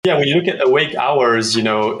Yeah, when you look at awake hours,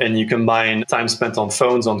 and you combine time spent on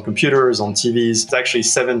phones, on computers, on TVs, it's actually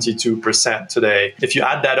 72% today. If you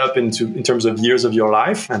add that up in terms of years of your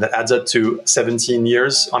life, and that adds up to 17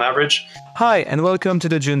 years on average. Hi, and welcome to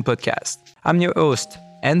the June podcast. I'm your host,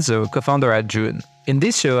 Enzo, co-founder at June. In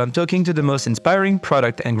this show, I'm talking to the most inspiring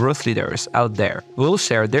product and growth leaders out there who will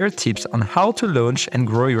share their tips on how to launch and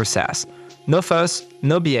grow your SaaS. No fuss,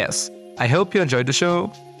 no BS. I hope you enjoyed the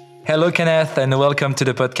show. Hello, Kenneth, and welcome to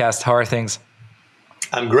the podcast. How are things?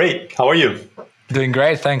 I'm great. How are you? Doing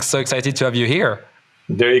great. Thanks. So excited to have you here.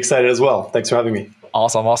 Very excited as well. Thanks for having me.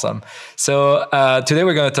 Awesome. So today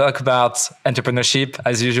we're going to talk about entrepreneurship,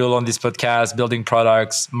 as usual on this podcast, building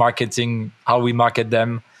products, marketing, how we market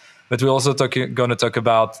them. But we're also going to talk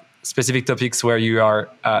about specific topics where you are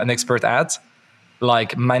an expert at,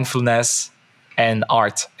 like mindfulness and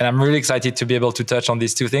art. And I'm really excited to be able to touch on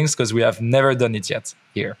these two things because we have never done it yet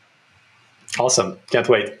here. Awesome. Can't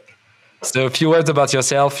wait. So a few words about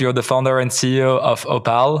yourself. You're the founder and CEO of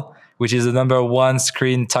Opal, which is the number one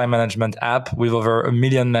screen time management app with over 1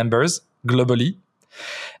 million members globally.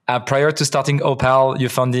 Prior to starting Opal, you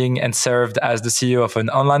founded and served as the CEO of an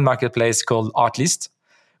online marketplace called Artistry,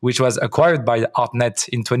 which was acquired by Artnet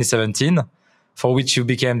in 2017, for which you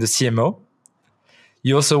became the CMO.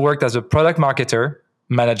 You also worked as a product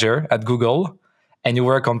manager at Google, and you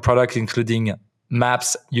work on products including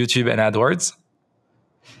Maps, YouTube, and AdWords.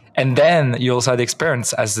 And then you also had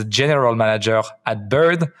experience as the general manager at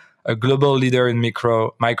Bird, a global leader in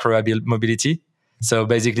micro mobility. So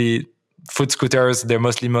basically, foot scooters, they're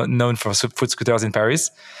mostly known for foot scooters in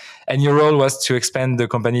Paris. And your role was to expand the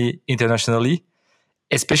company internationally,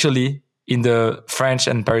 especially in the French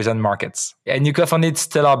and Parisian markets. And you co-founded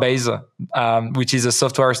Stellar Base, which is a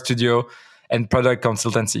software studio and product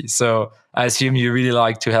consultancy. So I assume you really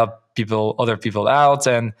like to help other people out,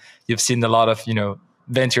 and you've seen a lot of,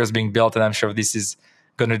 ventures being built, and I'm sure this is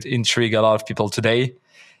going to intrigue a lot of people today.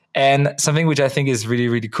 And something which I think is really,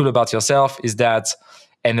 really cool about yourself is that,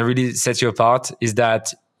 and really sets you apart, is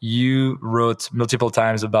that you wrote multiple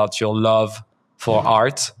times about your love for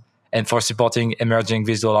art and for supporting emerging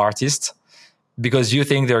visual artists because you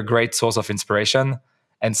think they're a great source of inspiration.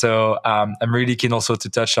 And so I'm really keen also to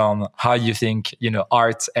touch on how you think,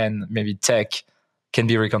 art and maybe tech can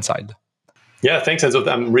be reconciled. Yeah, thanks, Enzo.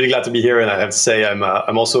 I'm really glad to be here. And I have to say,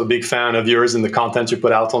 I'm also a big fan of yours and the content you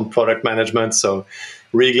put out on product management. So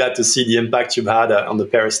really glad to see the impact you've had on the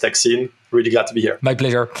Paris tech scene. Really glad to be here. My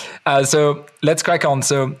pleasure. So let's crack on.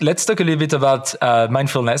 So let's talk a little bit about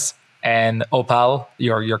mindfulness and Opal,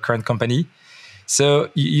 your current company. So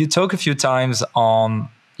you talk a few times on,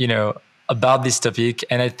 about this topic.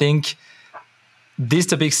 And I think this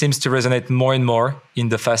topic seems to resonate more and more in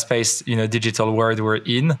the fast-paced, digital world we're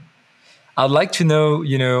in. I'd like to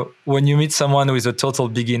know, when you meet someone who is a total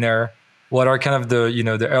beginner, what are kind of the,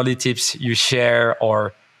 the early tips you share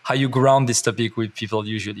or how you ground this topic with people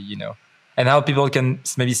usually, and how people can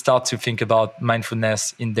maybe start to think about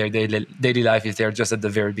mindfulness in their daily life if they're just at the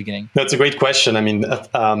very beginning? That's a great question. I mean,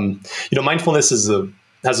 mindfulness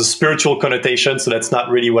has a spiritual connotation, so that's not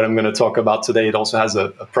really what I'm going to talk about today. It also has a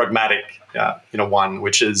pragmatic, one,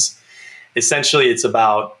 which is essentially it's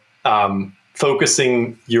about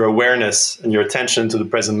focusing your awareness and your attention to the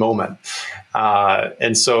present moment.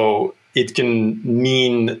 And so it can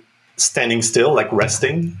mean standing still, like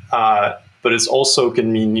resting, but it also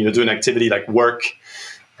can mean, doing activity like work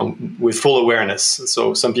with full awareness.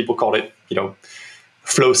 So some people call it,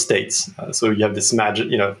 flow states. So you have this you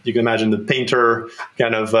can imagine the painter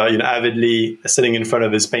kind of, avidly sitting in front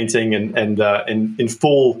of his painting and in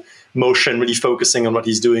full motion, really focusing on what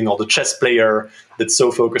he's doing, or the chess player that's so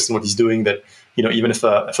focused on what he's doing that, even if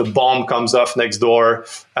a bomb comes off next door,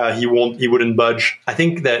 he wouldn't budge. I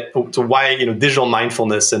think that to why, digital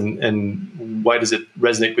mindfulness and why does it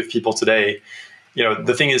resonate with people today?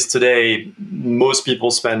 The thing is today, most people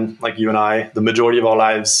spend, like you and I, the majority of our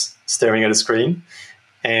lives staring at a screen.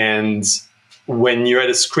 And when you're at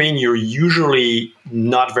a screen, you're usually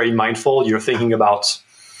not very mindful. You're thinking about,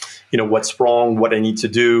 what's wrong, what I need to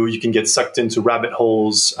do. You can get sucked into rabbit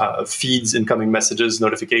holes, feeds, incoming messages,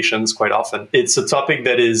 notifications quite often. It's a topic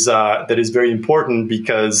that is very important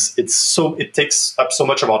because it takes up so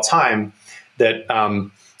much of our time that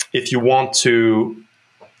if you want to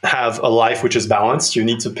have a life which is balanced, you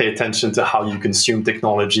need to pay attention to how you consume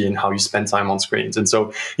technology and how you spend time on screens. And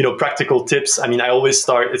so, practical tips. I mean, I always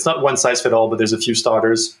start, it's not one size fit all, but there's a few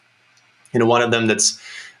starters. One of them that's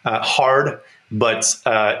hard, but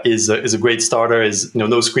is a great starter is,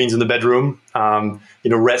 no screens in the bedroom.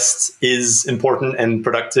 Rest is important and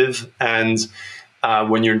productive. And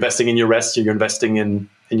when you're investing in your rest, you're investing in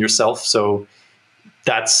yourself. So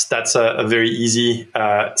that's a very easy,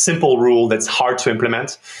 simple rule that's hard to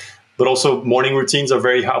implement. But also morning routines are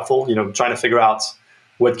very helpful. Trying to figure out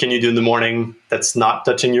what can you do in the morning that's not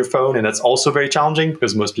touching your phone, and that's also very challenging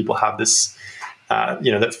because most people have this,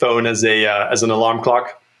 that phone as an alarm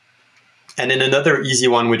clock. And then another easy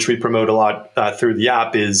one, which we promote a lot through the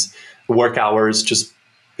app, is work hours. Just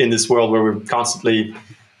in this world where we're constantly,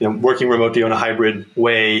 working remotely on a hybrid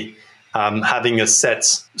way, having a set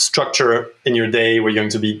structure in your day where you're going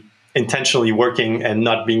to be intentionally working and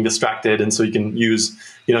not being distracted. And so you can use,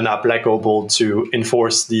 an app like Opal to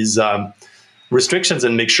enforce these restrictions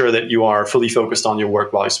and make sure that you are fully focused on your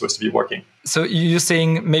work while you're supposed to be working. So you're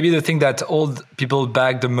saying maybe the thing that old people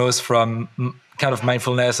bag the most from kind of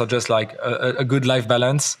mindfulness or just like a good life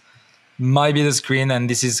balance might be the screen. And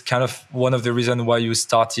this is kind of one of the reasons why you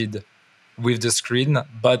started with the screen,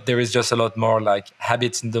 but there is just a lot more like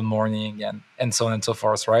habits in the morning and so on and so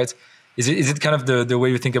forth, right? Is it kind of the way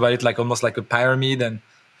you think about it, like almost like a pyramid, and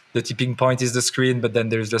the tipping point is the screen, but then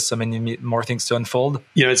there's just so many more things to unfold?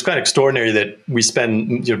 It's quite extraordinary that we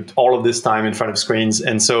spend all of this time in front of screens.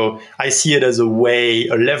 And so I see it as a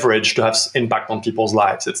leverage to have impact on people's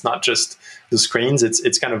lives. It's not just the screens,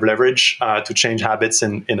 it's kind of leverage to change habits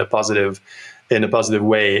in a positive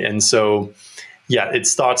way. And so, yeah, it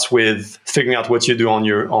starts with figuring out what you do on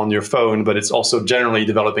your phone, but it's also generally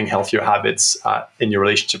developing healthier habits in your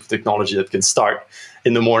relationship with technology that can start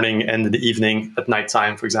in the morning and in the evening, at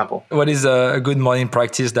nighttime, for example. What is a good morning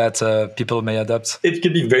practice that people may adopt? It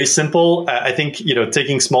could be very simple. I think,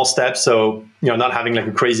 taking small steps. So, not having like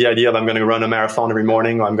a crazy idea of I'm going to run a marathon every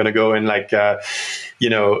morning, or I'm going to go and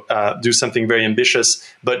do something very ambitious,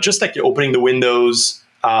 but just like opening the windows,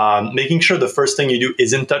 making sure the first thing you do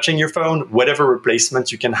isn't touching your phone. Whatever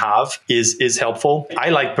replacement you can have is helpful. I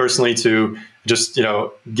like personally to just,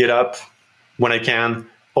 get up when I can,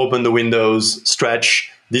 open the windows, stretch.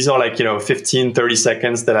 These are like, 15, 30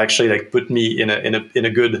 seconds that actually like put me in a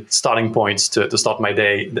good starting point to start my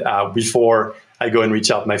day before I go and reach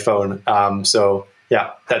out my phone. So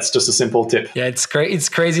yeah, that's just a simple tip. Yeah, it's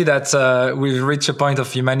crazy that we've reached a point of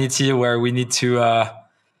humanity where we need to,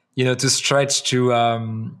 to stretch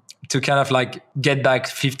to kind of like get back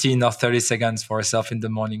 15 or 30 seconds for yourself in the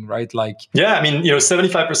morning, right? Like, yeah, I mean,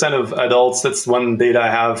 75% of adults, that's one data I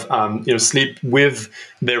have, sleep with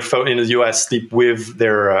their phone in the US, sleep with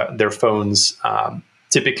their phones,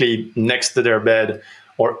 typically next to their bed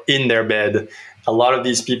or in their bed. A lot of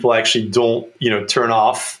these people actually don't, turn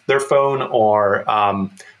off their phone or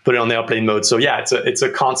put it on airplane mode. So yeah, it's a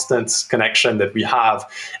constant connection that we have,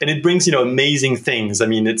 and it brings amazing things. I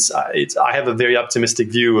mean, I have a very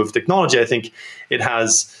optimistic view of technology. I think it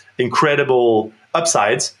has incredible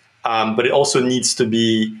upsides, but it also needs to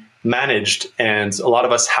be managed, and a lot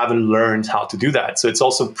of us haven't learned how to do that. So it's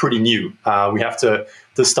also pretty new. We have to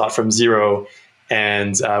start from zero.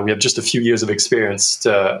 And we have just a few years of experience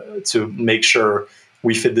to make sure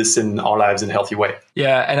we fit this in our lives in a healthy way.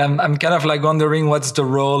 Yeah, and I'm kind of like wondering what's the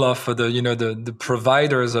role of the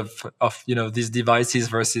providers of these devices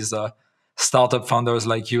versus startup founders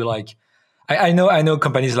like you. Like, I know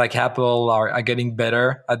companies like Apple are getting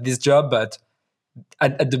better at this job, but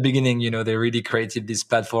at the beginning, they really created this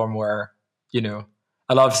platform where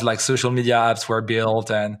a lot of like social media apps were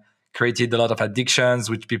built and created a lot of addictions,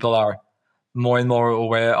 which people are more and more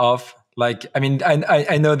aware of. Like, I mean,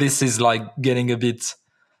 I know this is like getting a bit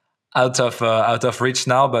out of reach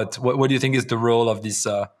now, but what do you think is the role of this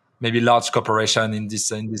maybe large corporation in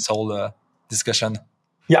this whole discussion?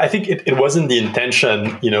 Yeah, I think it wasn't the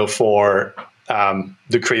intention, for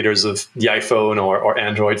the creators of the iPhone or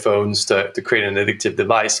Android phones to create an addictive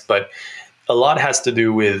device, but a lot has to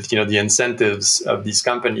do with the incentives of these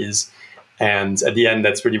companies. And at the end,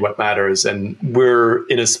 that's really what matters. And we're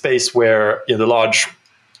in a space where the large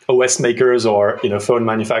OS makers or phone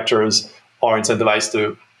manufacturers are incentivized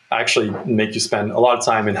to actually make you spend a lot of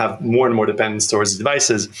time and have more and more dependence towards the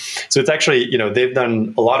devices. So it's actually, they've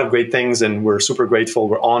done a lot of great things, and we're super grateful.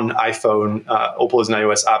 We're on iPhone. Opal is an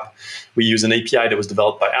iOS app. We use an API that was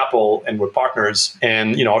developed by Apple, and we're partners.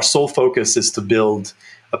 And our sole focus is to build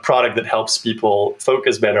a product that helps people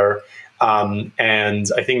focus better. And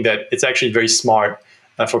I think that it's actually very smart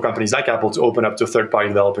for companies like Apple to open up to third-party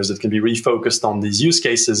developers that can be refocused on these use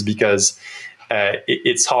cases, because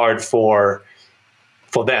it's hard for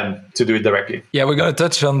them to do it directly. Yeah, we're going to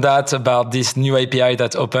touch on that about this new API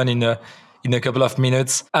that opened in a couple of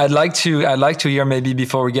minutes. I'd like to hear, maybe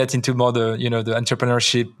before we get into more the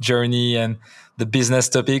entrepreneurship journey and the business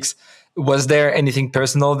topics, was there anything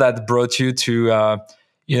personal that brought you to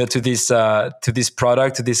to this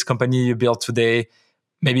product, to this company you built today?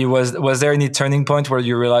 Maybe was there any turning point where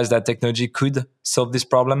you realized that technology could solve this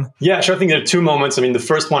problem? Yeah, sure. I think there are two moments. I mean, the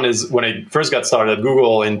first one is when I first got started at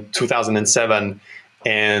Google in 2007,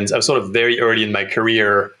 and I was sort of very early in my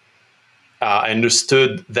career. I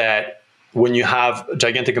understood that when you have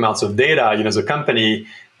gigantic amounts of data, as a company,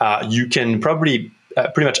 you can probably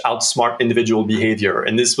pretty much outsmart individual behavior.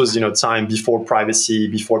 And this was, time before privacy,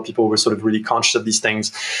 before people were sort of really conscious of these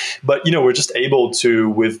things. But, we're just able to,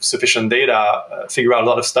 with sufficient data, figure out a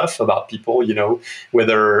lot of stuff about people,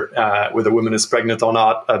 whether a woman is pregnant or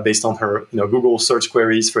not, based on her, Google search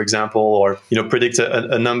queries, for example, or, predict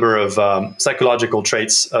a number of psychological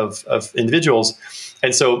traits of individuals.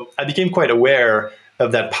 And so I became quite aware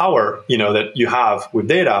of that power, that you have with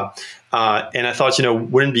data. And I thought,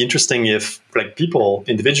 wouldn't it be interesting if like people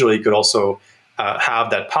individually could also have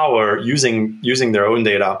that power using their own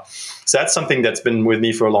data. So that's something that's been with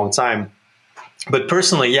me for a long time. But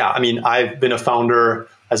personally, yeah, I mean, I've been a founder,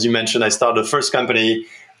 as you mentioned. I started the first company.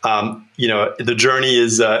 The journey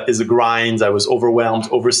is a grind. I was overwhelmed,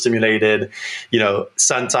 overstimulated.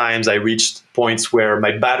 Sometimes I reached points where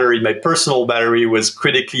my personal battery was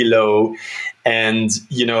critically low. And,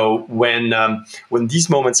 when these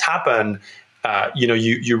moments happen,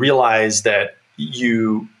 you realize that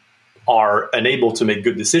you are unable to make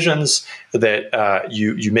good decisions, that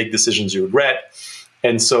you make decisions you regret.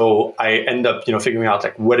 And so I end up, figuring out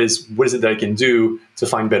like what is it that I can do to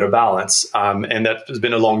find better balance. And that has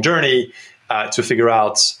been a long journey to figure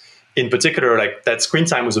out, in particular, like that screen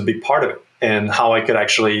time was a big part of it, and how I could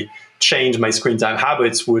actually change my screen time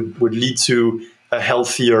habits would lead to a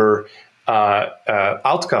healthier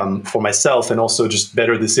outcome for myself, and also just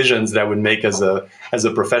better decisions that I would make as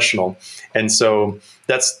a professional. And so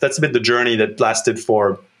that's a bit the journey that lasted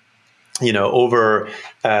for over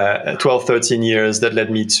 12, 13 years, that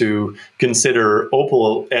led me to consider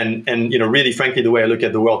Opal. And really, frankly, the way I look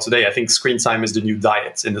at the world today, I think screen time is the new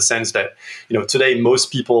diet, in the sense that, today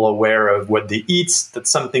most people are aware of what they eat, that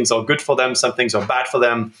some things are good for them, some things are bad for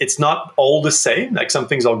them. It's not all the same. Like some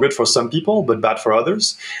things are good for some people, but bad for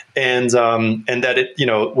others. And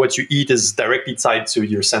that what you eat is directly tied to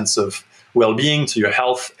your sense of well-being, to your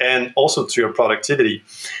health, and also to your productivity.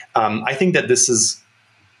 I think that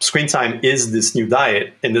screen time is this new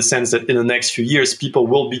diet, in the sense that in the next few years, people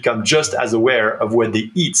will become just as aware of what they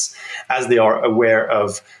eat as they are aware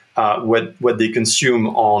of what they consume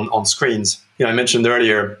on screens. I mentioned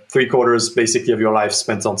earlier, 3/4 basically of your life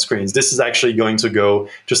spent on screens. This is actually going to go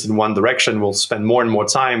just in one direction. We'll spend more and more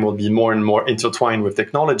time. We'll be more and more intertwined with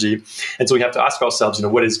technology, and so we have to ask ourselves,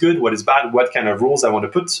 what is good, what is bad, what kind of rules I want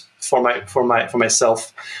to put for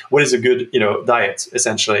myself, what is a good diet,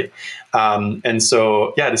 essentially. And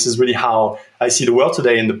so this is really how I see the world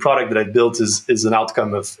today, and the product that I built is an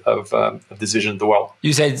outcome of this vision of the world.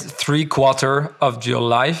 You said 3/4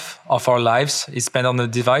 of our lives is spent on the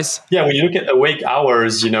device. Yeah, when you look at awake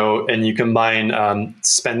hours, and you combine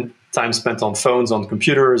time spent on phones, on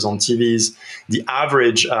computers, on TVs, the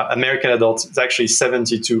average American adult is actually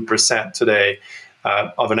 72% today.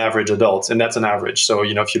 Of an average adult, and that's an average. So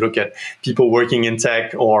if you look at people working in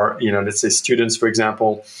tech, or let's say students, for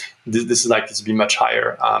example, this is likely to be much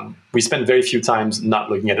higher. We spend very few times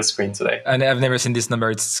not looking at a screen today. And I've never seen this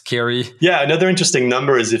number. It's scary. Yeah, another interesting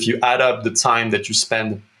number is if you add up the time that you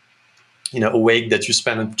spend, awake, that you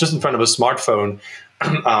spend just in front of a smartphone.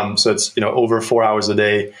 So it's over 4 hours a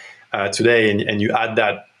day today, and you add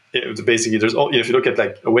that. Basically, if you look at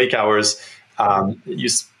like awake hours. You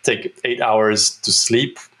take 8 hours to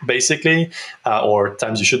sleep, basically, or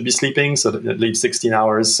times you should be sleeping. So that leaves 16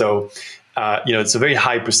 hours. So, it's a very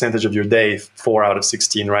high percentage of your day, 4 out of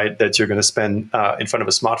 16, right, that you're going to spend in front of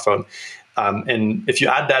a smartphone. And if you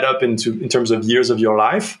add that up in terms of years of your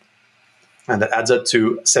life, and that adds up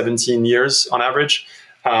to 17 years on average,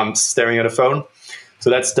 staring at a phone. So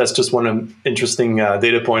that's just one interesting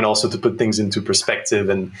data point, also to put things into perspective,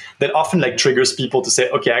 and that often triggers people to say,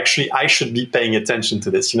 okay, actually, I should be paying attention to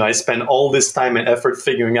this. I spend all this time and effort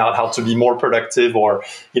figuring out how to be more productive, or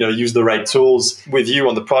use the right tools with you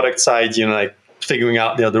on the product side. Figuring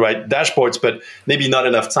out the right dashboards, but maybe not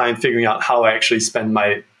enough time figuring out how I actually spend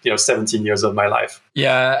my 17 years of my life.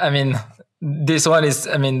 Yeah, I mean, this one is,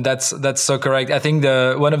 that's so correct. I think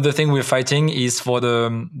one of the things we're fighting is for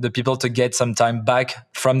the people to get some time back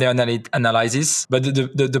from their analysis. But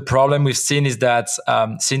the problem we've seen is that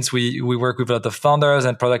since we work with a lot of founders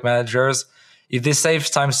and product managers, if they save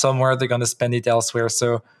time somewhere, they're going to spend it elsewhere.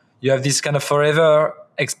 So you have this kind of forever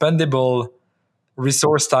expendable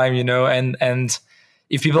resource time, and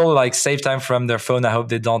if people save time from their phone, I hope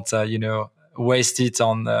they don't, waste it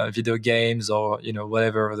on video games or,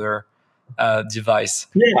 whatever device?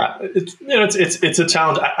 Yeah, it's a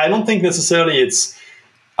challenge. I don't think necessarily it's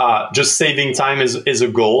just saving time is a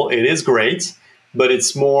goal. It is great, but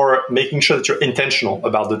it's more making sure that you're intentional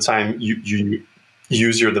about the time you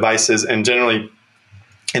use your devices, and generally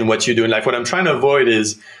in what you do in life. What I'm trying to avoid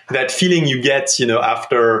is that feeling you get,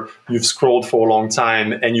 after you've scrolled for a long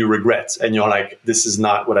time and you regret and you're like, this is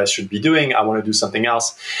not what I should be doing. I want to do something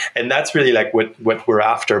else. And that's really like what we're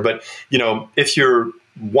after. But, if you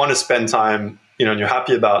want to spend time, and you're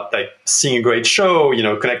happy about like seeing a great show,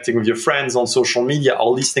 connecting with your friends on social media,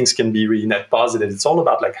 all these things can be really net positive. It's all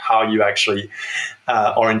about like how you actually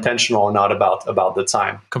are intentional or not about the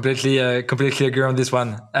time. Completely agree on this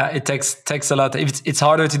one. It takes a lot. It's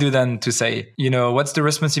harder to do than to say. What's the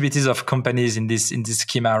responsibilities of companies in this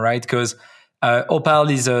schema, right? Because Opal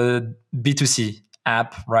is a B2C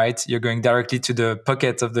app, right? You're going directly to the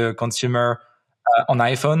pocket of the consumer on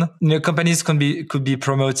iPhone. Companies could be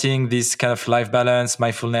promoting this kind of life balance,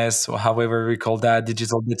 mindfulness, or however we call that,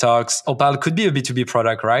 digital detox. Opal could be a B2B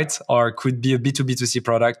product, right? Or could be a B2B2C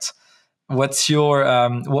product. What's your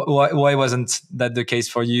why wasn't that the case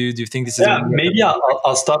for you? Do you think this is maybe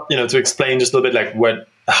I'll stop to explain just a little bit like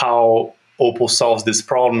how Opal solves this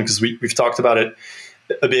problem, because we've talked about it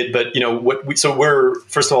a bit, but we're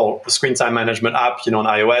first of all a screen time management app on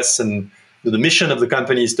iOS, and the mission of the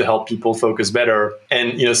company is to help people focus better.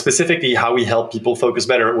 And specifically how we help people focus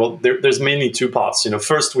better, well, there's mainly two parts.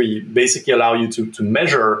 First, we basically allow you to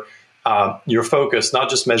measure your focus, not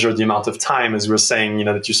just measure the amount of time, as we were saying,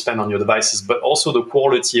 that you spend on your devices, but also the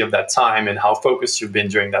quality of that time and how focused you've been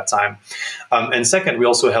during that time. And second, we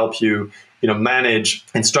also help you, manage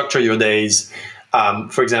and structure your days.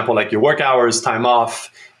 For example, like your work hours, time off,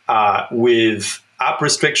 with app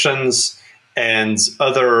restrictions and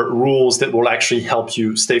other rules that will actually help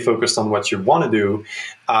you stay focused on what you want to do,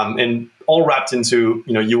 and all wrapped into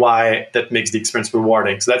UI that makes the experience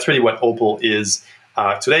rewarding. So that's really what Opal is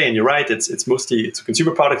today. And you're right, it's a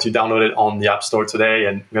consumer product. You download it on the App Store today,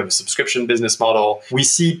 and we have a subscription business model. We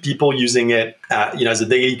see people using it, as a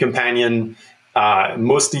daily companion.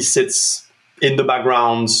 Mostly sits in the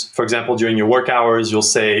background. For example, during your work hours, you'll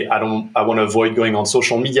say, I want to avoid going on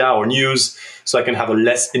social media or news so I can have a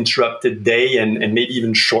less interrupted day and maybe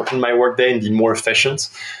even shorten my work day and be more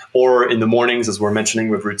efficient. Or in the mornings, as we're mentioning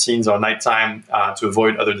with routines, or nighttime, to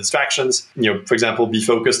avoid other distractions. For example, be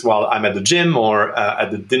focused while I'm at the gym or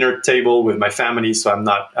at the dinner table with my family, so I'm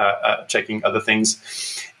not checking other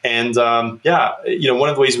things. And one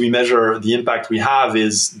of the ways we measure the impact we have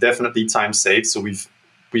is definitely time saved. So we've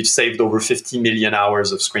saved over 50 million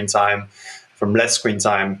hours of screen time from less screen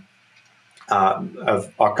time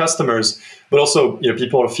of our customers, but also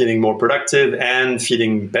people are feeling more productive and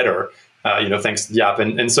feeling better, thanks to the app.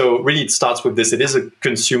 And so really it starts with this. It is a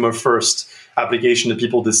consumer first application that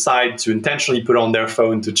people decide to intentionally put on their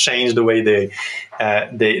phone to change the way they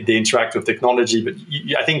interact with technology. But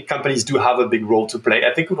I think companies do have a big role to play.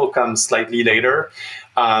 I think it will come slightly later,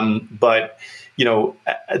 but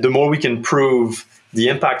the more we can prove the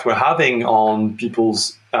impact we're having on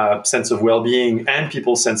people's sense of well-being and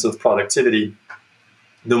people's sense of productivity,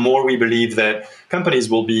 the more we believe that companies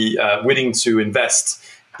will be willing to invest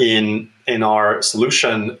in our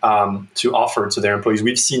solution to offer to their employees.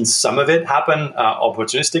 We've seen some of it happen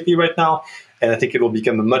opportunistically right now, and I think it will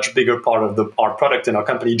become a much bigger part of our product and our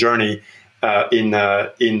company journey in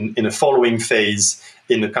a following phase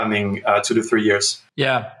in the coming 2 to 3 years.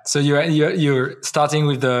 Yeah. So you're starting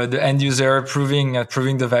with the end user, proving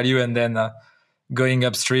the value, and then going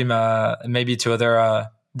upstream, maybe to other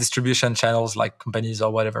distribution channels like companies or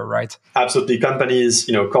whatever, right? Absolutely. Companies,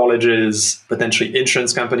 colleges, potentially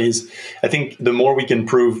insurance companies. I think the more we can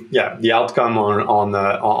prove, the outcome on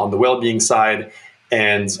the well-being side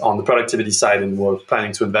and on the productivity side, and we're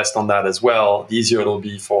planning to invest on that as well, the easier it'll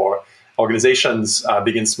be for organizations,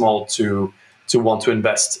 big and small, to want to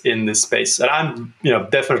invest in this space. And I'm,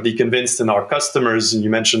 definitely convinced, in our customers, and you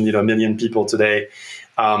mentioned, 1 million people today,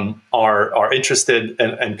 are interested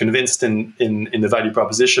and convinced in the value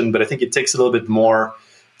proposition. But I think it takes a little bit more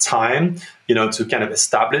time, to kind of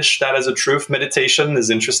establish that as a truth. Meditation is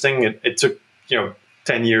interesting. It took,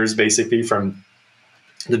 10 years basically from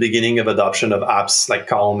the beginning of adoption of apps like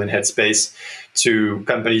Calm and Headspace to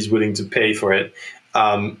companies willing to pay for it.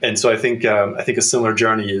 And so I think a similar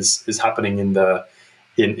journey is happening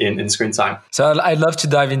in screen time. So I'd love to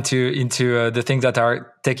dive into the things that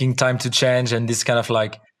are taking time to change and this kind of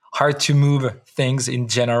like hard to move things in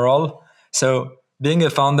general. So being a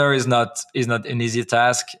founder is not an easy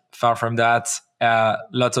task. Far from that.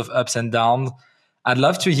 Lots of ups and downs. I'd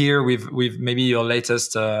love to hear with maybe your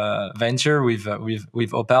latest venture with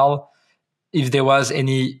Opal. if there was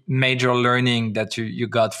any major learning that you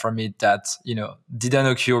got from it that didn't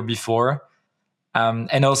occur before.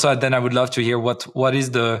 And also, then I would love to hear what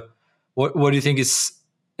do you think is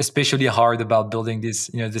especially hard about building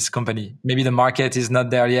this company? Maybe the market is not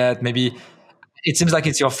there yet. Maybe it seems like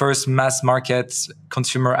it's your first mass market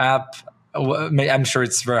consumer app. I'm sure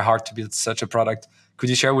it's very hard to build such a product. Could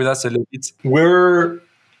you share with us a little bit? We're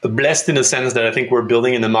blessed in the sense that I think we're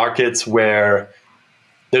building in the markets where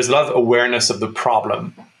there's a lot of awareness of the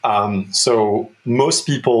problem. So most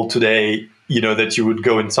people today, that you would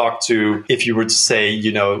go and talk to, if you were to say,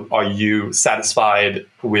 are you satisfied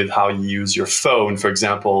with how you use your phone, for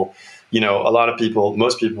example,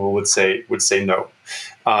 most people would say no.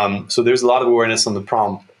 So there's a lot of awareness on the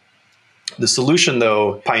problem. The solution,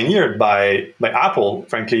 though, pioneered by Apple,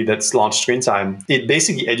 frankly, that's launched Screen Time, it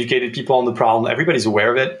basically educated people on the problem. Everybody's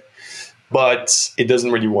aware of it, but it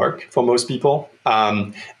doesn't really work for most people.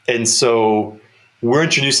 And so we're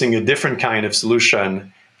introducing a different kind of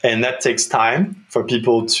solution, and that takes time for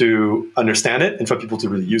people to understand it and for people to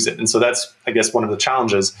really use it. And so that's, I guess, one of the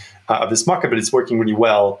challenges of this market, but it's working really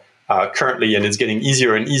well currently, and it's getting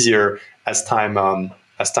easier and easier as time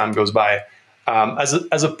goes by.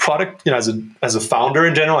 As a product, as a founder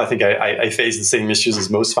in general, I think I face the same issues as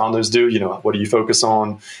most founders do. What do you focus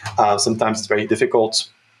on? Sometimes it's very difficult.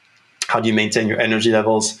 How do you maintain your energy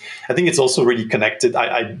levels? I think it's also really connected.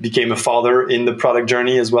 I became a father in the product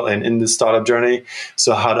journey as well, and in the startup journey.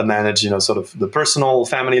 So how to manage, sort of the personal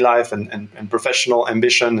family life and professional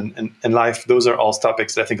ambition and life. Those are all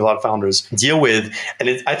topics that I think a lot of founders deal with. And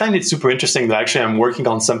I find it super interesting that actually I'm working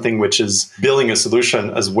on something which is building a solution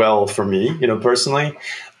as well for me, personally.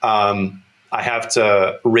 I have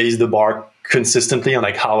to raise the bar consistently on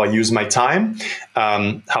like how I use my time,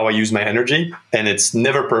 how I use my energy, and it's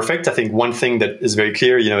never perfect. I think one thing that is very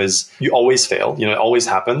clear, is you always fail. It always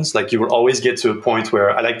happens. Like you will always get to a point where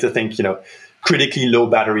I like to think, critically low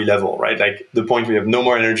battery level, right? Like the point where you have no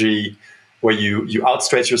more energy, where you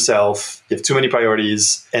outstretch yourself, you have too many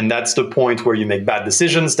priorities, and that's the point where you make bad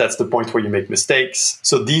decisions. That's the point where you make mistakes.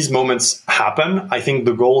 So these moments happen. I think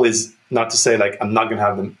the goal is not to say like I'm not going to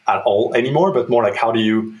have them at all anymore, but more like how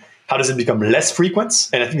does it become less frequent?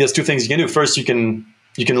 And I think there's two things you can do. First, you can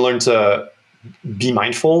learn to be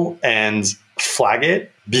mindful and flag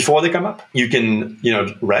it before they come up. You can,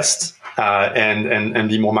 rest and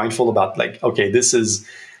be more mindful about like, okay, this is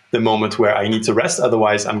the moment where I need to rest.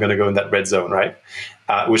 Otherwise, I'm going to go in that red zone, right?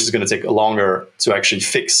 Which is going to take longer to actually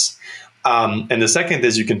fix. And the second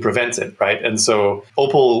is you can prevent it, right? And so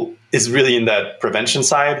Opal is really in that prevention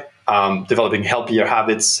side, developing healthier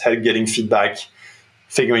habits, getting feedback,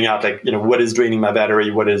 figuring out like, what is draining my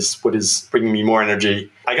battery, what is bringing me more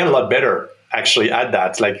energy. I got a lot better actually at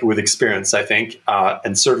that, like with experience, I think,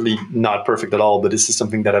 and certainly not perfect at all, but this is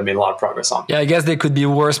something that I've made a lot of progress on. Yeah, I guess there could be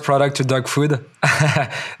worse product to dog food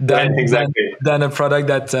than a product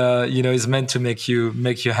that is meant to make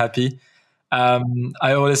you happy.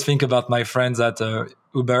 I always think about my friends at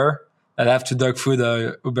Uber that have to dog food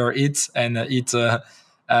Uber Eats and eat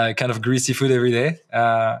kind of greasy food every day.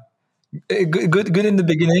 Good in the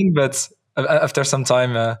beginning, but after some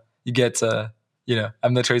time, you get,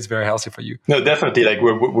 I'm not sure it's very healthy for you. No, definitely. Like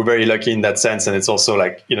we're very lucky in that sense. And it's also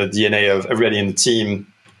like, DNA of everybody in the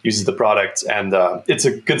team uses the product, and it's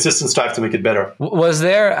a consistent strive to make it better. Was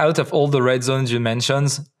there, out of all the red zones you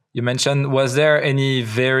mentioned, was there any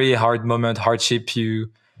very hardship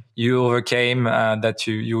you overcame that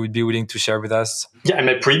you would be willing to share with us? Yeah, in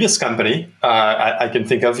my previous company, I can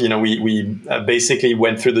think of, we basically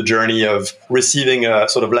went through the journey of receiving a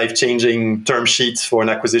sort of life-changing term sheet for an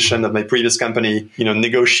acquisition of my previous company,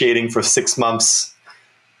 negotiating for 6 months,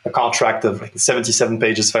 a contract of like 77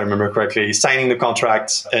 pages, if I remember correctly, signing the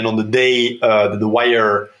contract. And on the day the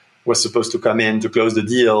wire was supposed to come in to close the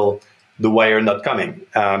deal, the wire not coming,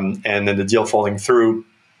 and then the deal falling through.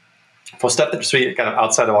 For stuff that's really kind of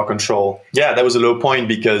outside of our control, yeah, that was a low point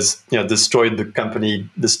because destroyed the company,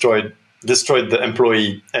 destroyed the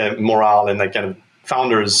employee morale, and like kind of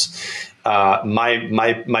founders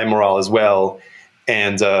my morale as well.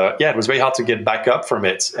 And it was very hard to get back up from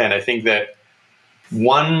it. And I think that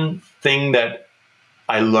one thing that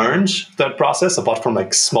I learned that process, apart from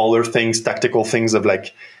like smaller things, tactical things of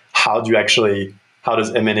like how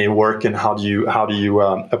does M&A work and how do you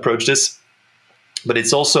approach this. But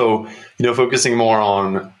it's also, focusing more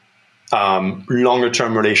on longer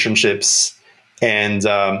term relationships. And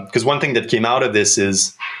because one thing that came out of this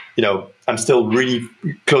is, I'm still really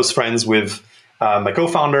close friends with my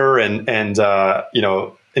co-founder and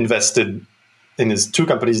invested in his 2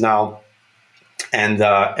 companies now,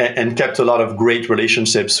 and kept a lot of great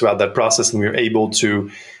relationships throughout that process. And we were able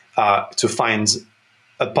to to find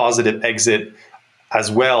a positive exit as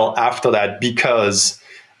well after that, because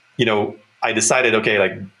I decided, okay,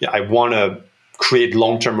 like I want to create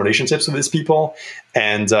long-term relationships with these people,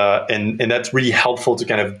 and that's really helpful to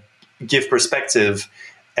kind of give perspective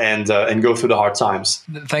and go through the hard times.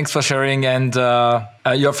 Thanks for sharing. And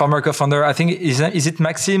your former co-founder, I think, is it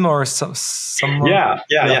Maxime or someone? Yeah,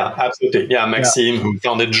 absolutely. Yeah, Maxime, who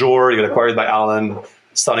founded Jor, he got acquired by Alan,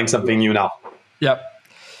 starting something new now. Yeah.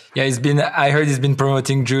 Yeah, I heard he's been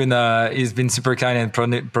promoting June. He's been super kind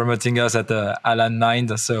and promoting us at the Alan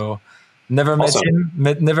Mind. So never Awesome.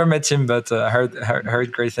 never met him, but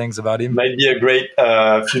heard great things about him. Might be a great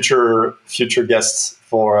future guest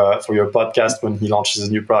for your podcast when he launches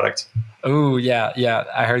a new product. Oh yeah,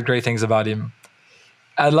 I heard great things about him.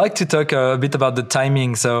 I'd like to talk a bit about the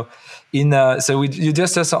timing. So, you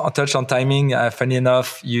just touched on timing. Funny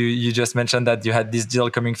enough, you just mentioned that you had this deal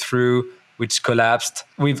coming through, which collapsed.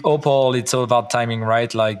 With Opal, it's all about timing,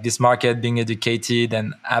 right? Like this market being educated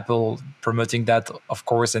and Apple promoting that, of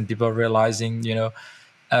course, and people realizing,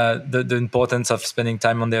 the importance of spending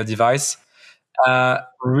time on their device.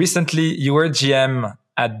 Recently, you were GM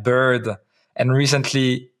at Bird, and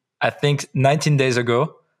recently, I think 19 days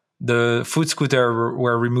ago, the food scooter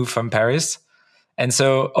were removed from Paris. And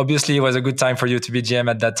so obviously it was a good time for you to be GM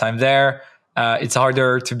at that time there. It's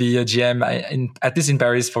harder to be a GM, at least in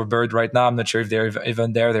Paris, for Bird right now. I'm not sure if they're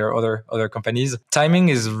even there. There are other companies. Timing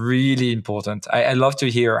is really important. I love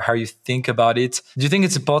to hear how you think about it. Do you think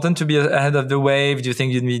it's important to be ahead of the wave? Do you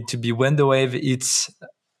think you need to be when the wave hits?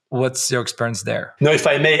 What's your experience there? No, if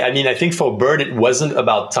I may, I mean, I think for Bird, it wasn't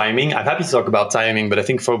about timing. I'm happy to talk about timing, but I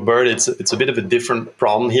think for Bird, it's a bit of a different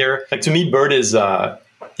problem here. Like, to me, Bird is the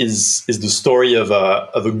story of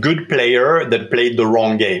a good player that played the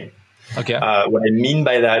wrong game. Okay. What I mean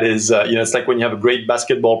by that is, it's like when you have a great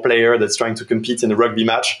basketball player that's trying to compete in a rugby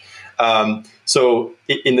match. So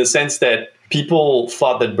in the sense that people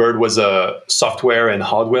thought that Bird was a software and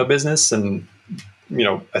hardware business, and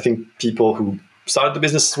I think people who started the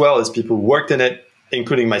business as well as people who worked in it,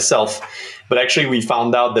 including myself. But actually, we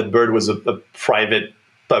found out that Bird was a private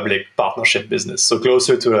public partnership business, so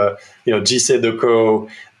closer to a GC Deco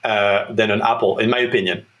than an Apple, in my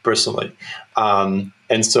opinion, personally.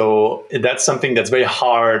 And so that's something that's very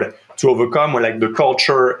hard to overcome, where like the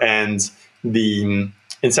culture and the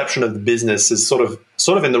inception of the business is sort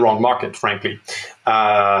of in the wrong market, frankly.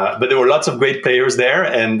 But there were lots of great players there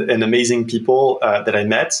and amazing people that I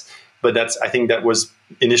met. But I think that was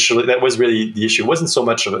really the issue. It wasn't so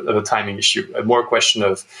much of a timing issue, more a question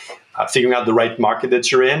of figuring out the right market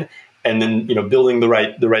that you're in, and then building the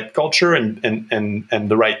right culture and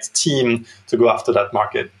the right team to go after that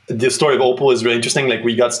market. The story of Opal is really interesting. Like,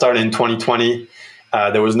 we got started in 2020.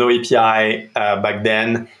 There was no API back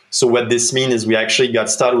then. So what this means is we actually got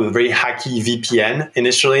started with a very hacky VPN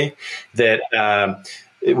initially, that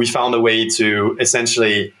we found a way to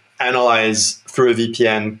essentially analyze through a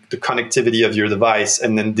VPN the connectivity of your device,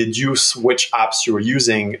 and then deduce which apps you were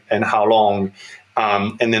using and how long,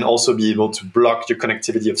 and then also be able to block your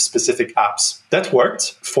connectivity of specific apps. That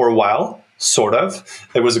worked for a while, sort of.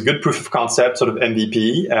 It was a good proof of concept, sort of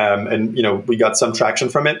MVP, and we got some traction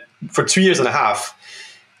from it. For 2 years and a half,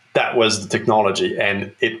 that was the technology,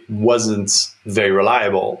 and it wasn't very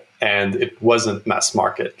reliable, and it wasn't mass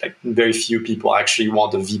market. Like, very few people actually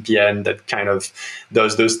want a VPN that kind of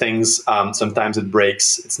does those things. Sometimes it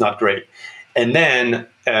breaks. It's not great. And then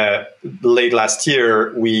late last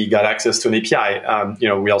year, we got access to an API.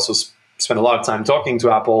 We also spent a lot of time talking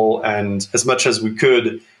to Apple, and as much as we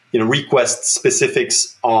could, request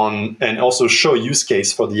specifics on, and also show a use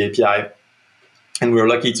case for the API. And we were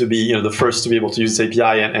lucky to be, the first to be able to use this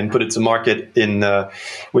API and put it to market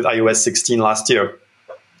with iOS 16 last year.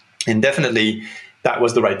 And definitely, that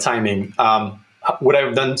was the right timing. Would I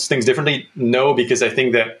have done things differently? No, because I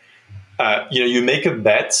think that you make a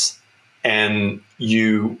bet, and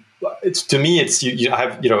to me,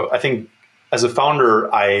 I think as a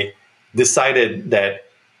founder, I decided that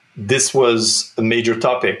this was a major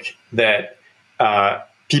topic that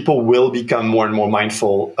people will become more and more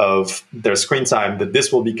mindful of their screen time, that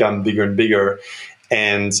this will become bigger and bigger,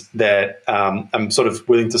 and that I'm sort of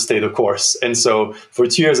willing to stay the course. And so for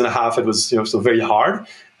 2 years and a half, it was still very hard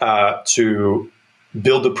to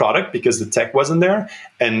build the product because the tech wasn't there.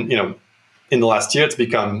 And in the last year, it's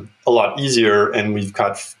become a lot easier, and we've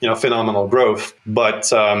got phenomenal growth. But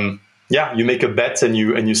you make a bet and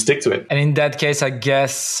you stick to it. And in that case, I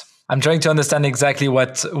guess I'm trying to understand exactly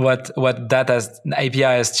what that API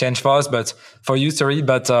has changed for us, but for you, sorry.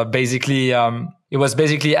 But basically, it was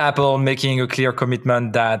basically Apple making a clear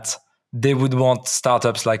commitment that they would want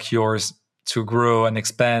startups like yours to grow and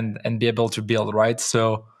expand and be able to build, right?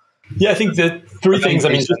 So Yeah, I think that three things. I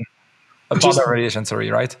mean, a partner relation,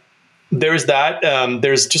 sorry, right? There's that.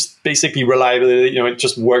 There's just basically reliability. It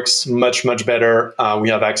just works much, much better. We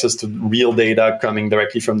have access to real data coming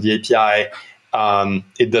directly from the API.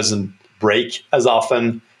 It doesn't break as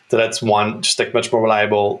often. So that's one, just like much more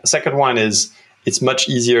reliable. Second one is it's much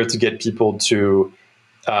easier to get people to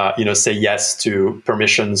say yes to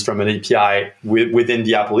permissions from an API within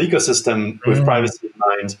the Apple ecosystem with privacy in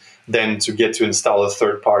mind than to get to install a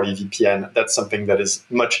third-party VPN. That's something that is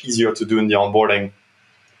much easier to do in the onboarding.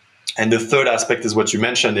 And the third aspect is what you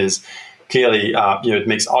mentioned is clearly, it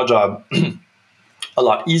makes our job a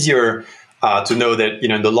lot easier to know that,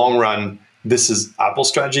 in the long run, this is Apple's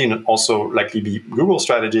strategy and also likely be Google's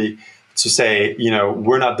strategy to say,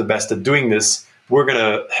 we're not the best at doing this. We're going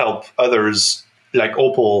to help others like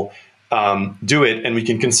Opal do it, and we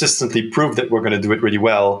can consistently prove that we're going to do it really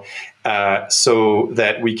well, so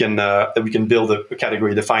that we can build a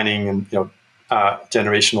category defining and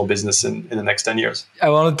generational business in the next 10 years. I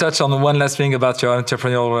want to touch on one last thing about your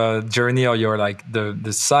entrepreneurial journey, or your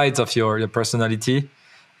the sides of your personality,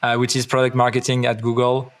 which is product marketing at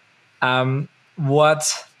Google.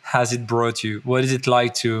 What has it brought you? What is it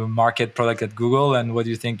like to market product at Google, and what do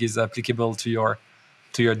you think is applicable to your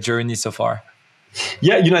journey so far?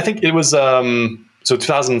 Yeah, I think it was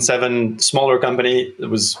 2007, smaller company. It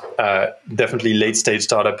was definitely late stage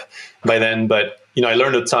startup by then, but I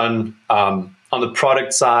learned a ton on the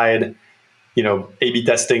product side. A/B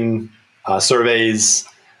testing, surveys,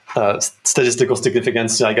 statistical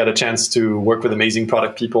significance. I got a chance to work with amazing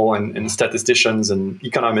product people and statisticians and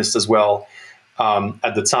economists as well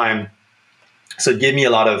at the time. So it gave me a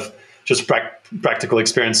lot of just practical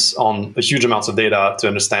experience on a huge amounts of data to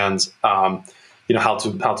understand how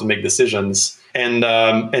to make decisions. And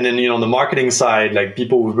then on the marketing side, like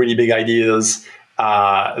people with really big ideas,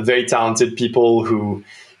 very talented people who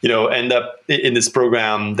end up in this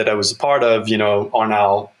program that I was a part of, are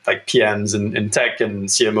now like PMs in tech and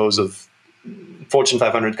CMOs of Fortune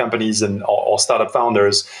 500 companies and or startup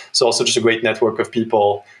founders. So also just a great network of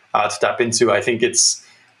people to tap into. I think it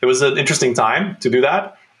was an interesting time to do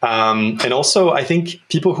that. And also I think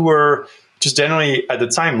people who were just generally at the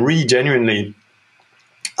time really genuinely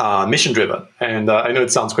mission driven. And I know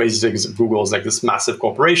it sounds crazy because Google is like this massive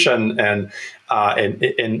corporation, and at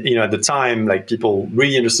the time, like people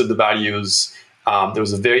really understood the values. There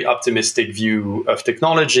was a very optimistic view of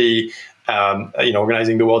technology,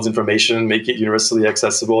 organizing the world's information, making it universally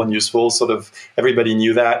accessible and useful. Sort of everybody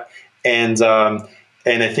knew that. And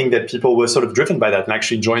I think that people were sort of driven by that and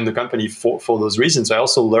actually joined the company for those reasons. I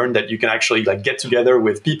also learned that you can actually get together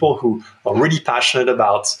with people who are really passionate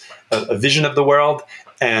about a vision of the world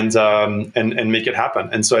and make it happen.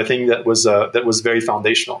 And so I think that was very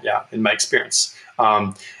foundational, in my experience.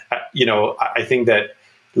 I think that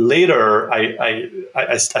later I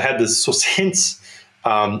had this sort of hints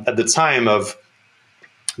at the time of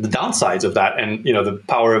the downsides of that, and the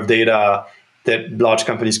power of data that large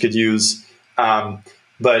companies could use.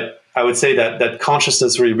 But I would say that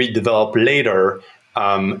consciousness really redeveloped later,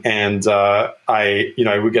 and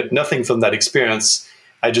I would get nothing from that experience.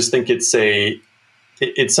 I just think it's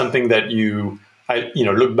something that I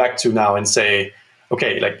look back to now and say,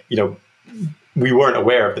 okay, we weren't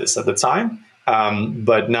aware of this at the time,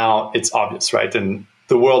 but now it's obvious, right? And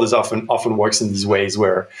the world is often works in these ways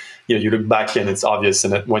where you look back and it's obvious,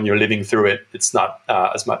 and when you're living through it, it's not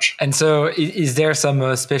as much. And so, is there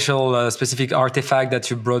some specific artifact that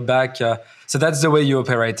you brought back? So that's the way you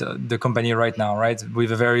operate the company right now, right?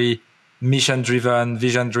 With a very mission-driven,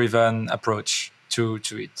 vision-driven approach to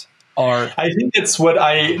it. Or I think that's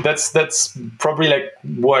that's probably like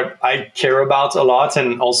what I care about a lot,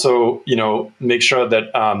 and also make sure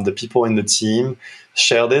that the people in the team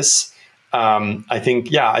share this. I think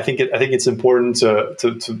it's important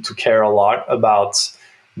to care a lot about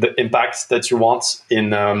the impact that you want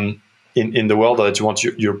in the world, or that you want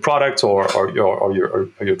your product or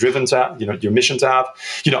you're driven to have, your mission to have.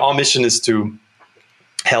 Our mission is to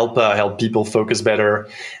help people focus better,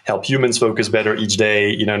 help humans focus better each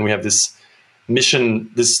day. And we have this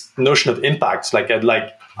mission, this notion of impact. I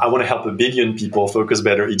want to help 1 billion people focus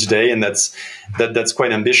better each day, and that's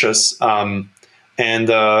quite ambitious. And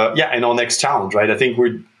our next challenge, right? I think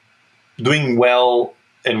we're doing well,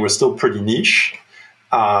 and we're still pretty niche,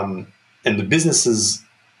 and the business is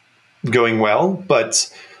going well. But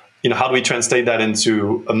how do we translate that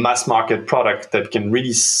into a mass market product that can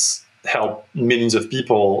really help millions of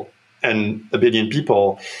people and 1 billion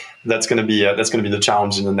people? That's going to be the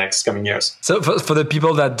challenge in the next coming years. So for the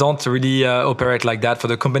people that don't really operate like that, for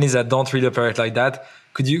the companies that don't really operate like that,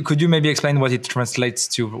 Could you maybe explain what it translates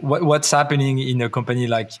to? What's happening in a company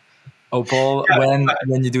like Opal Yeah,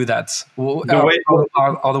 when you do that? the way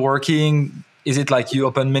Are they working? Is it like you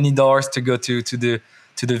open many doors to go to the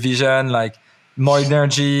vision, like more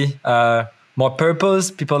energy, more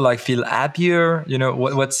purpose? People like feel happier.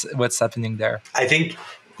 What's happening there? I think,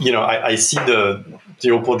 I see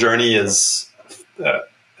the Opal journey as uh,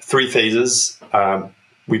 three phases.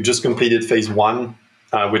 We've just completed phase one,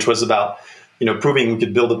 which was about, proving we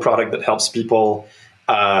could build a product that helps people,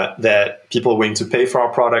 that people are willing to pay for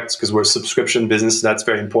our products because we're a subscription business. That's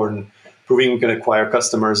very important. Proving we can acquire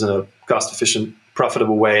customers in a cost efficient,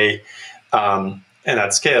 profitable way, and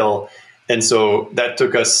at scale. And so that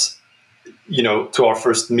took us, to our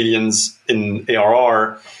first millions in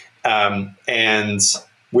ARR, and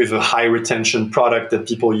with a high retention product that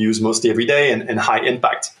people use mostly every day and high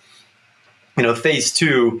impact. Phase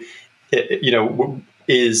two,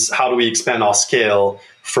 is how do we expand our scale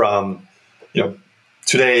from,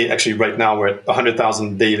 today, actually right now we're at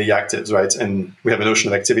 100,000 daily actives, right? And we have an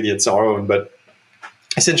ocean of activity, it's our own, but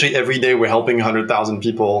essentially every day we're helping 100,000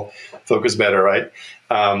 people focus better, right?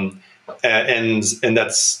 And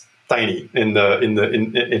that's tiny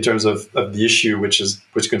in terms of the issue,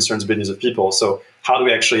 which concerns billions of people. So how do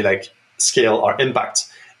we actually scale our impact?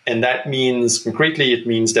 And that means concretely, it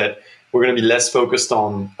means that we're going to be less focused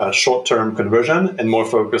on short-term conversion and more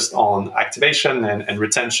focused on activation and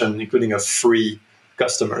retention, including of free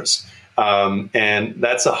customers. And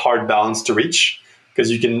that's a hard balance to reach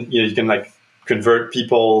because you can convert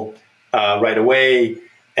people right away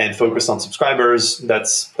and focus on subscribers.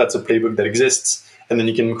 That's a playbook that exists. And then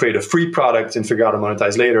you can create a free product and figure out how to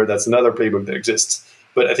monetize later. That's another playbook that exists.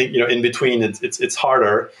 But I think in between, it's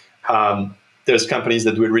harder. There's companies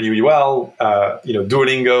that do it really, really well.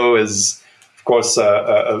 Duolingo is, of course,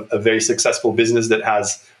 a very successful business that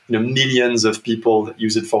has millions of people that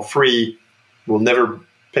use it for free, will never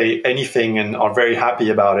pay anything and are very happy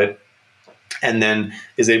about it, and then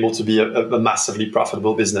is able to be a massively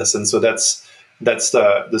profitable business. And so that's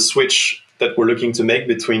the switch that we're looking to make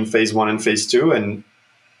between phase one and phase two, and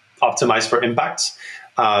optimize for impact.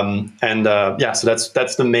 So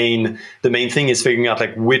that's the main thing is figuring out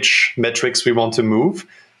which metrics we want to move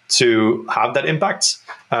to have that impact,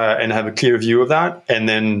 and have a clear view of that, and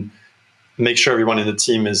then make sure everyone in the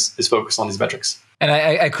team is focused on these metrics. And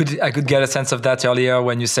I could get a sense of that earlier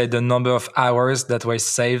when you said the number of hours that were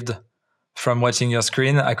saved from watching your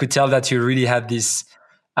screen. I could tell that you really had this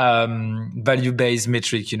value-based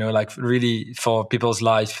metric, really for people's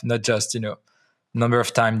life, not just number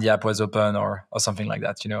of time the app was open or something like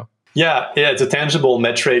that. Yeah, it's a tangible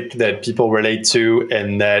metric that people relate to,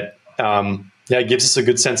 and that it gives us a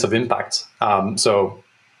good sense of impact. So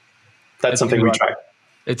that's something we track.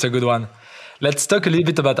 It's a good one. Let's talk a little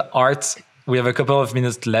bit about art. We have a couple of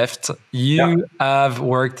minutes left. You have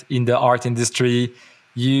worked in the art industry.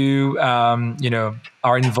 You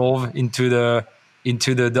are involved into the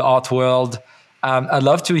art world. I'd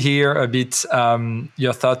love to hear a bit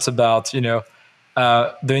your thoughts about the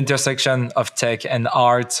intersection of tech and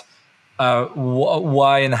art.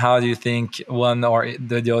 Why and how do you think one or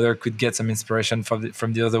the other could get some inspiration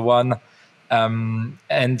from the other one? What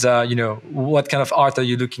kind of art are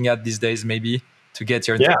you looking at these days, maybe, to get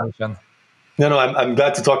your inspiration? No, I'm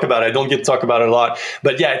glad to talk about it. I don't get to talk about it a lot,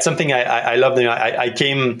 but yeah, it's something I love. I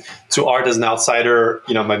came to art as an outsider.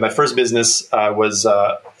 My first business was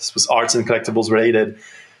arts and collectibles related,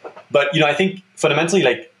 but I think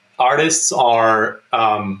fundamentally, artists are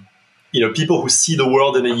people who see the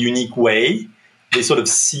world in a unique way. They sort of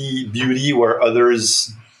see beauty where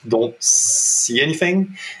others don't see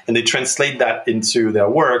anything, and they translate that into their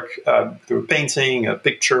work through painting, a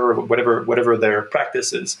picture, whatever their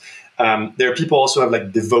practice is. There are people also who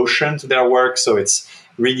have devotion to their work, so it's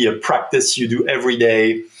really a practice you do every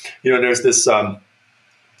day. There's this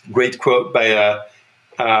great quote by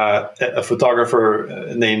a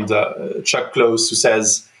photographer named Chuck Close, who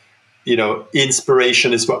says,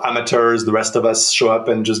 inspiration is for amateurs. The rest of us show up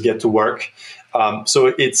and just get to work. So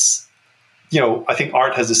it's, I think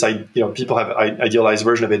art has this, people have an idealized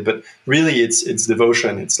version of it, but really it's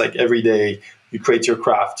devotion. It's every day you create your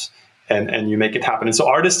craft and you make it happen. And so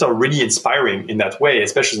artists are really inspiring in that way,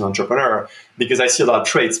 especially as an entrepreneur, because I see a lot of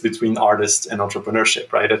traits between artists and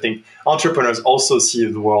entrepreneurship, right? I think entrepreneurs also see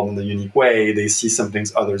the world in a unique way. They see some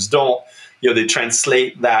things others don't. They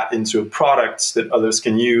translate that into a product that others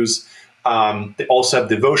can use. They also have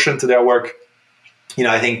devotion to their work.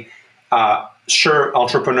 I think, sure,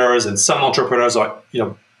 entrepreneurs and some entrepreneurs are,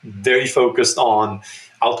 very focused on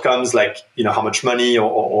outcomes, how much money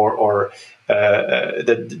or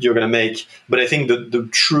that you're going to make. But I think the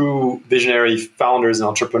true visionary founders and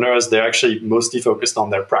entrepreneurs, they're actually mostly focused on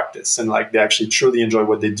their practice, and like they actually truly enjoy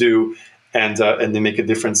what they do, and they make a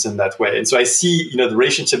difference in that way. And so I see, the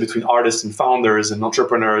relationship between artists and founders and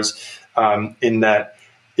entrepreneurs in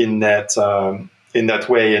that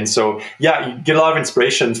way. And so, yeah, you get a lot of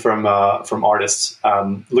inspiration from artists,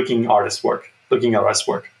 looking at artists' work.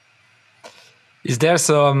 Is there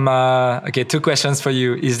some, okay, two questions for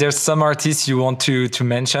you. Is there some artists you want to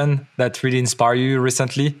mention that really inspire you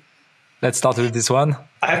recently? Let's start with this one.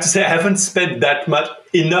 I have to say, I haven't spent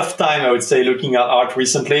enough time, I would say, looking at art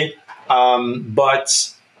recently.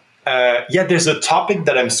 But there's a topic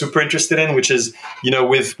that I'm super interested in, which is,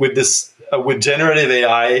 with generative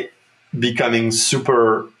AI becoming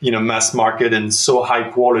super, mass market and so high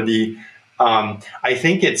quality, I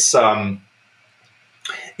think it's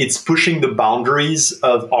pushing the boundaries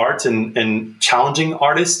of art and challenging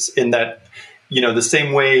artists in that, the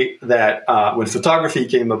same way that when photography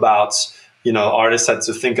came about, artists had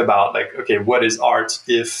to think about like, okay, what is art?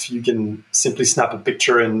 If you can simply snap a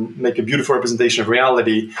picture and make a beautiful representation of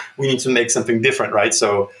reality, we need to make something different, right?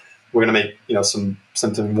 So we're going to make,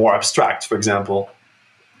 something more abstract, for example.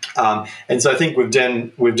 And so I think with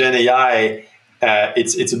Gen AI,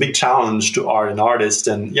 it's a big challenge to art and artists.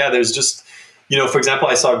 And yeah, there's just, for example,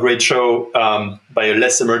 I saw a great show by a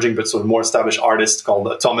less emerging but sort of more established artist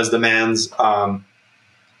called Thomas Demands,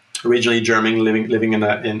 originally German, living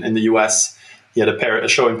in the US. He had a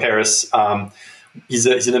show in Paris. He's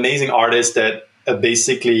an amazing artist that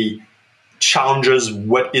basically challenges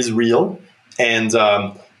what is real, and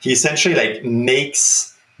he essentially like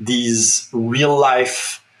makes these real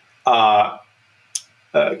life cardboard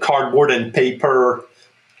and paper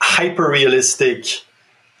hyper realistic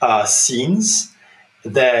scenes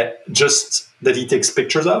that he takes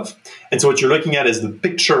pictures of. And so what you're looking at is the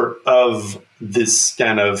picture of this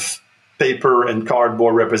kind of paper and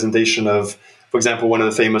cardboard representation of, for example, one of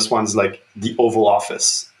the famous ones, like the Oval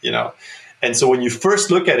Office, And so when you first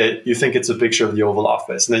look at it, you think it's a picture of the Oval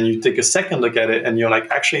Office. And then you take a second look at it and you're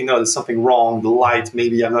like, actually, no, there's something wrong. The light,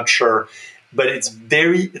 maybe, I'm not sure. But it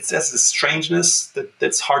has this strangeness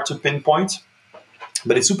that's hard to pinpoint.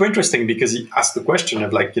 But it's super interesting because he asked the question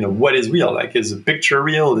of like, what is real? Like, is a picture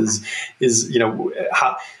real?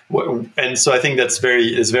 How? And so I think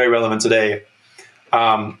is very relevant today.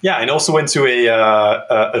 And also went to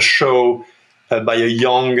a show by a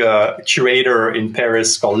young curator in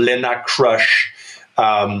Paris called Lena Crush,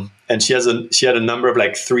 and she had a number of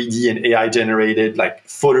like 3D and AI generated like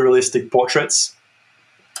photorealistic portraits.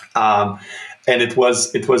 And it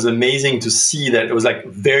was amazing to see that it was like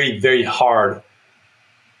very, very hard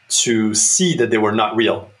to see that they were not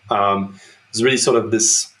real. It's really sort of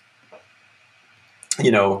this,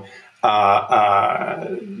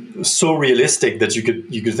 so realistic that you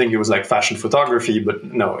could think it was like fashion photography, but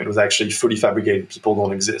no, it was actually fully fabricated. People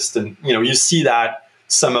don't exist, and you see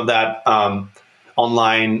some of that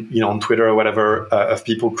online, on Twitter or whatever, of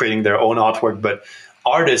people creating their own artwork, but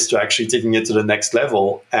artists are actually taking it to the next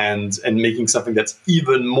level and making something that's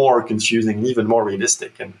even more confusing, even more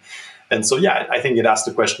realistic. And so, yeah, I think it asks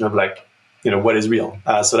the question of like, what is real?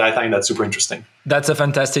 So I find that super interesting. That's a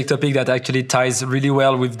fantastic topic that actually ties really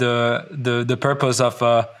well with the purpose of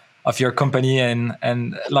your company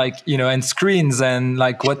and like, and screens and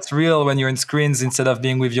like what's real when you're in screens instead of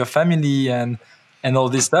being with your family and all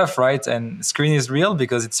this stuff, right? And screen is real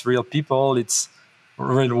because it's real people, it's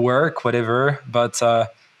real work, whatever, but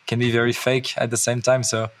can be very fake at the same time.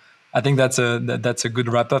 So I think that's a good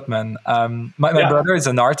wrap up, man. My brother is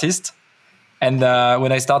an artist. And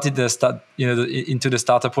when I started into the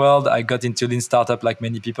startup world, I got into Lean Startup like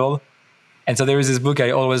many people. And so there is this book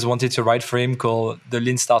I always wanted to write for him called The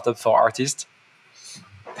Lean Startup for Artists.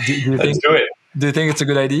 Let's do it. Do you think it's a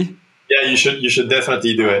good idea? Yeah, you should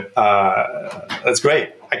definitely do it. That's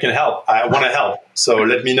great. I can help. I want to help. So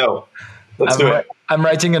let me know. Let's do it. I'm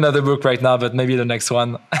writing another book right now, but maybe the next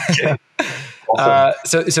one. Okay.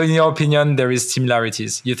 Awesome. So in your opinion, there is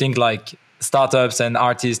similarities. You think like startups and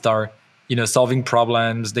artists are solving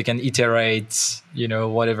problems, they can iterate,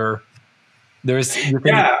 whatever. You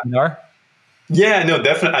think similar? Yeah, no,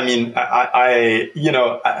 definitely. I mean, I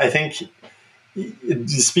think you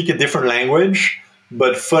speak a different language,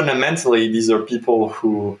 but fundamentally, these are people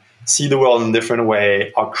who see the world in a different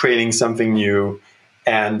way, are creating something new,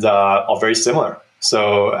 and are very similar.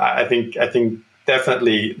 So I think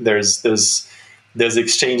definitely there's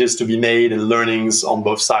exchanges to be made and learnings on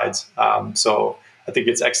both sides. So I think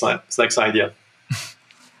it's excellent. It's an excellent idea.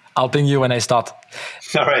 I'll ping you when I start.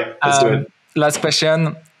 All right, let's do it. Last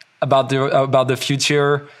question about the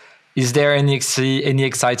future. Is there any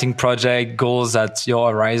exciting project goals at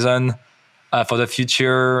your horizon for the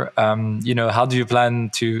future? How do you plan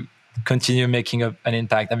to continue making an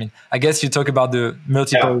impact? I mean, I guess you talk about the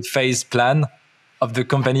multiple phase plan of the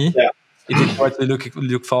company. Yeah. Is it what you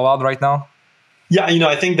look forward right now? Yeah,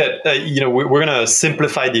 I think that we're going to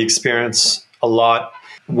simplify the experience a lot.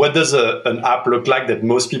 What does an app look like that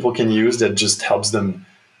most people can use that just helps them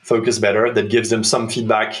focus better, that gives them some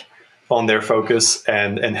feedback on their focus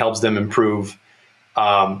and helps them improve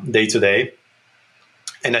day to day?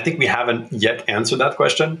 And I think we haven't yet answered that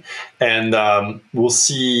question. And we'll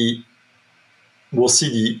see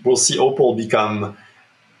Opal become,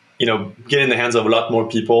 get in the hands of a lot more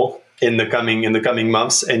people in the coming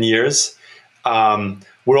months and years.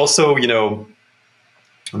 We're also,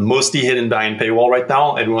 mostly hidden behind paywall right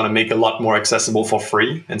now, and we want to make a lot more accessible for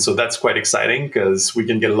free. And so that's quite exciting because we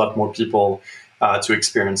can get a lot more people to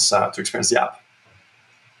experience the app.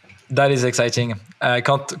 That is exciting. I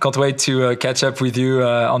can't wait to catch up with you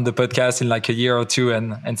on the podcast in like a year or two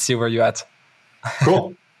and see where you're at.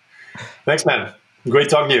 Cool. Thanks, man. Great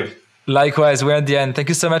talking to you. Likewise, we're at the end. Thank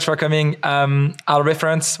you so much for coming. I'll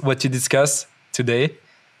reference what you discussed today.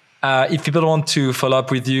 If people want to follow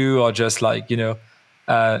up with you or just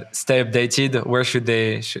stay updated, where should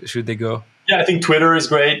they go? Yeah, I think Twitter is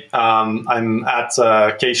great. I'm at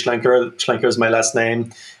K Schlenker. Schlenker is my last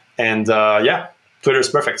name. And Twitter is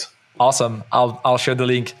perfect. Awesome. I'll share the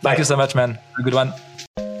link. Thank you so much, man. A good one.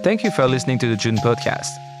 Thank you for listening to the June podcast.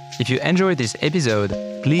 If you enjoyed this episode,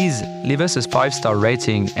 please leave us a 5-star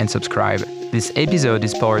rating and subscribe. This episode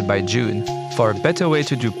is powered by June. For a better way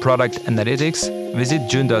to do product analytics, visit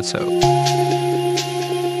june.so.